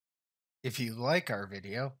If you like our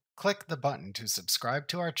video, click the button to subscribe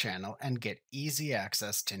to our channel and get easy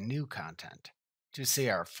access to new content. To see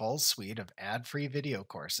our full suite of ad-free video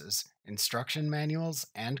courses, instruction manuals,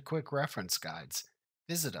 and quick reference guides,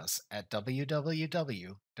 visit us at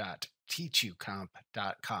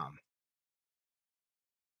www.teachucomp.com.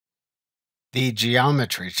 The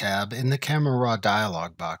Geometry tab in the Camera Raw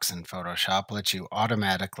dialog box in Photoshop lets you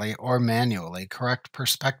automatically or manually correct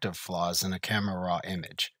perspective flaws in a Camera Raw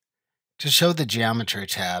image. To show the Geometry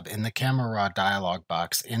tab in the Camera Raw dialog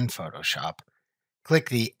box in Photoshop, click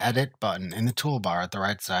the Edit button in the toolbar at the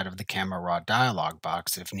right side of the Camera Raw dialog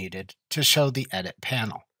box if needed to show the Edit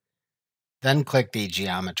panel. Then click the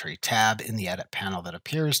Geometry tab in the Edit panel that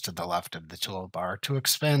appears to the left of the toolbar to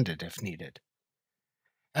expand it if needed.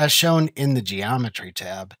 As shown in the Geometry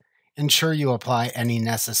tab, ensure you apply any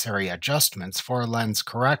necessary adjustments for lens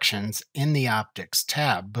corrections in the Optics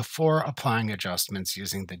tab before applying adjustments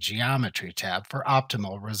using the Geometry tab for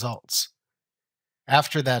optimal results.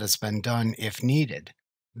 After that has been done, if needed,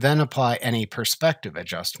 then apply any perspective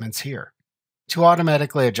adjustments here. To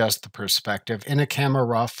automatically adjust the perspective in a Camera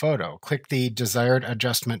Raw photo, click the Desired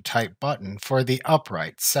Adjustment Type button for the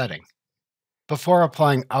upright setting. Before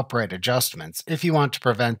applying upright adjustments, if you want to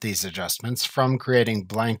prevent these adjustments from creating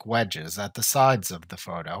blank wedges at the sides of the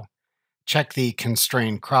photo, check the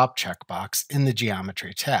Constrain Crop checkbox in the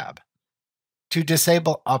Geometry tab. To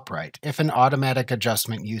disable upright, if an automatic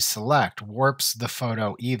adjustment you select warps the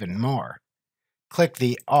photo even more, click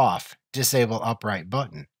the Off Disable Upright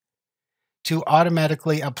button. To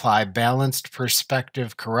automatically apply balanced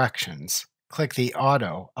perspective corrections, click the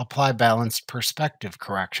Auto Apply Balanced Perspective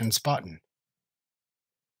Corrections button.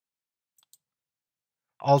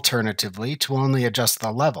 Alternatively, to only adjust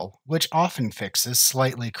the level, which often fixes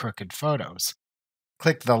slightly crooked photos,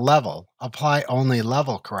 click the Level Apply Only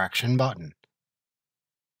Level Correction button.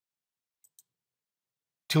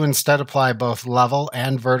 To instead apply both level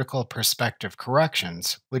and vertical perspective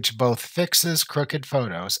corrections, which both fixes crooked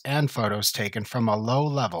photos and photos taken from a low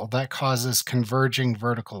level that causes converging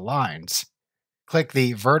vertical lines, click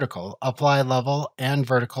the Vertical Apply Level and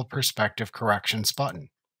Vertical Perspective Corrections button.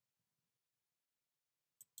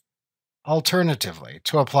 Alternatively,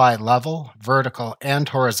 to apply level, vertical, and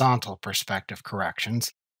horizontal perspective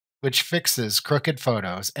corrections, which fixes crooked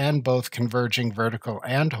photos and both converging vertical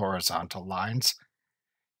and horizontal lines,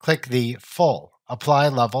 click the Full Apply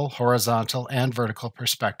Level, Horizontal, and Vertical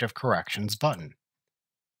Perspective Corrections button.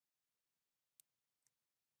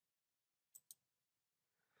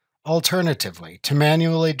 Alternatively, to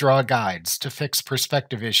manually draw guides to fix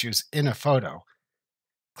perspective issues in a photo,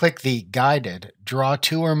 click the Guided Draw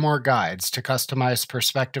Two or More Guides to Customize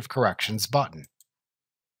Perspective Corrections button.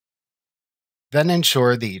 Then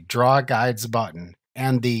ensure the Draw Guides button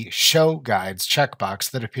and the Show Guides checkbox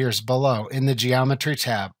that appears below in the Geometry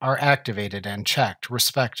tab are activated and checked,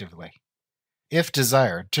 respectively. If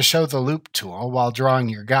desired, to show the Loop tool while drawing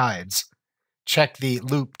your guides, check the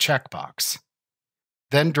Loop checkbox.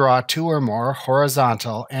 Then draw two or more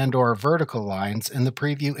horizontal and/or vertical lines in the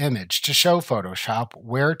preview image to show Photoshop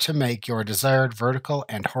where to make your desired vertical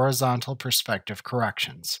and horizontal perspective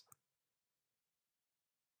corrections.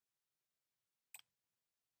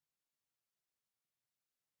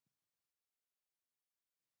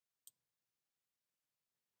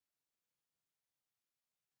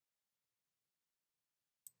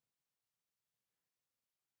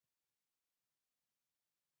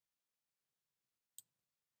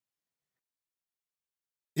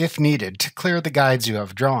 If needed, to clear the guides you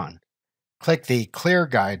have drawn, click the Clear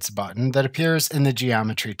Guides button that appears in the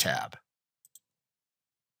Geometry tab.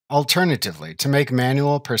 Alternatively, to make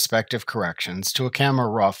manual perspective corrections to a Camera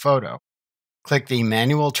Raw photo, click the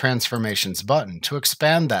Manual Transformations button to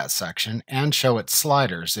expand that section and show its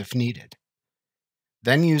sliders if needed.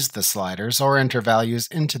 Then use the sliders or enter values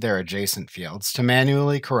into their adjacent fields to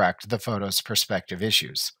manually correct the photo's perspective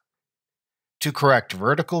issues. To correct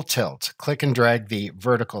vertical tilt, click and drag the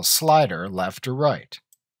vertical slider left or right.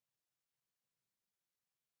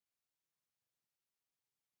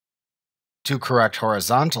 To correct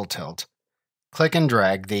horizontal tilt, click and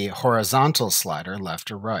drag the horizontal slider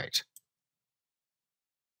left or right.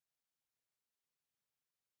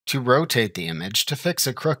 To rotate the image to fix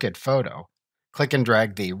a crooked photo, click and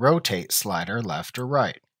drag the rotate slider left or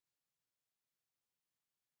right.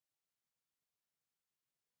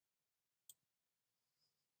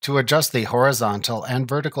 To adjust the horizontal and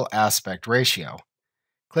vertical aspect ratio,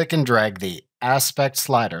 click and drag the aspect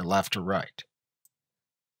slider left or right.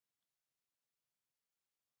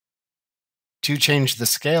 To change the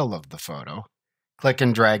scale of the photo, click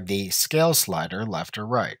and drag the scale slider left or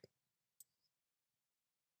right.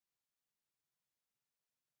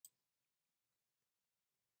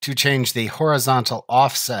 To change the horizontal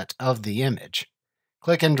offset of the image,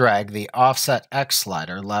 click and drag the Offset X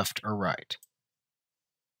slider left or right.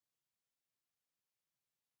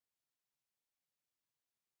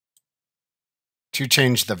 To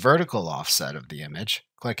change the vertical offset of the image,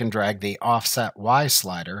 click and drag the Offset Y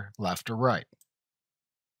slider left or right.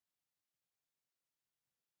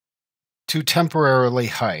 To temporarily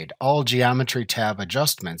hide all Geometry tab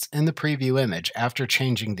adjustments in the preview image after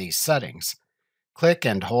changing these settings, click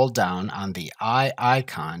and hold down on the eye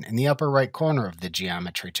icon in the upper right corner of the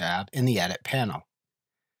Geometry tab in the Edit panel.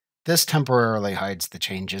 This temporarily hides the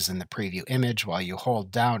changes in the preview image while you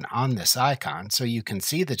hold down on this icon so you can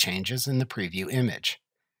see the changes in the preview image.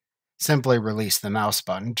 Simply release the mouse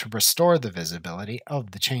button to restore the visibility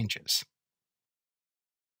of the changes.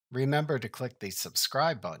 Remember to click the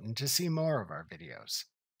subscribe button to see more of our videos.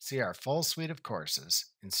 See our full suite of courses,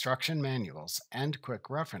 instruction manuals, and quick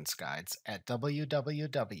reference guides at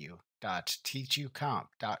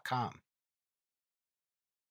www.teachucomp.com.